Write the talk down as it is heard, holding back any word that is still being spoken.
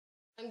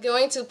I'm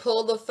going to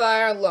pull the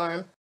fire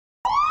alarm.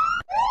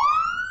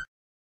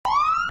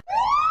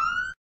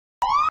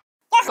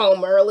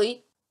 Home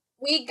early.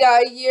 We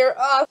got a year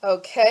off.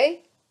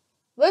 Okay.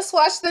 Let's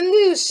watch the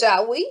news,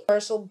 shall we?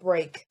 Commercial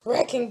break.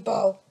 Wrecking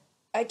Ball.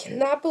 I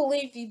cannot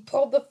believe you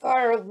pulled the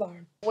fire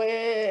alarm. I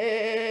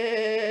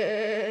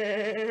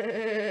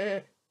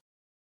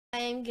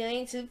am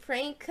going to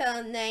prank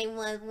call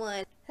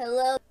 911.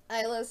 Hello,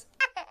 I was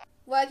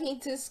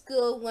walking to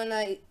school when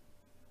I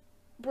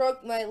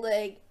broke my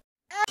leg.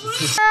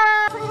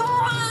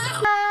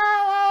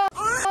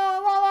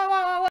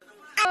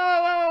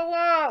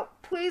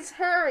 Please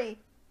hurry.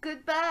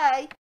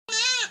 Goodbye.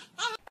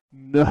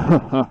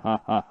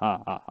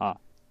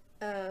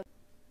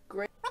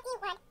 Great.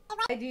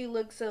 Why do you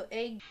look so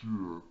angry?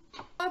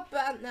 What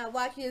about not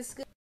walking to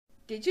school?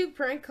 Did you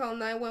prank call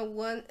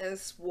 911 and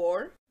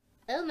swore?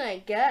 Oh my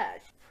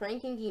gosh,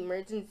 pranking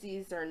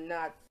emergencies are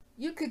not.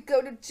 You could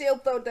go to jail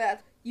for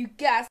that, you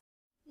gas.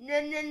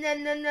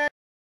 No.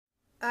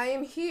 I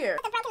am here.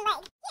 With a broken leg.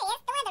 Here he is, the one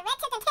with the red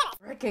tip and tennis.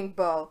 Wrecking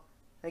Ball.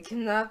 I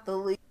cannot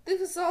believe this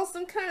is all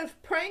some kind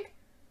of prank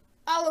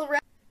all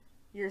around.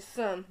 Your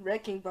son,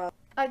 Wrecking Ball.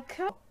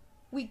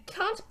 We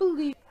can't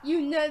believe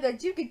you know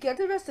that you could get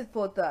arrested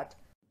for that.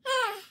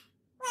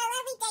 What a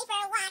lovely day for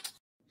a walk.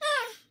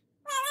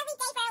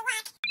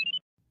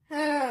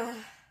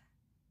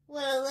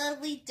 What a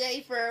lovely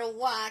day for a walk. What a lovely day for a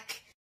walk.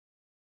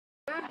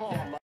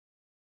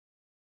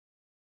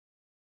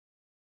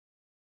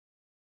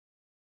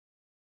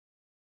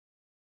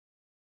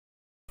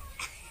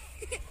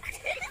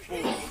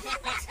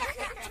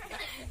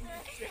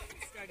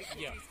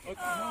 Yeah.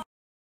 Okay.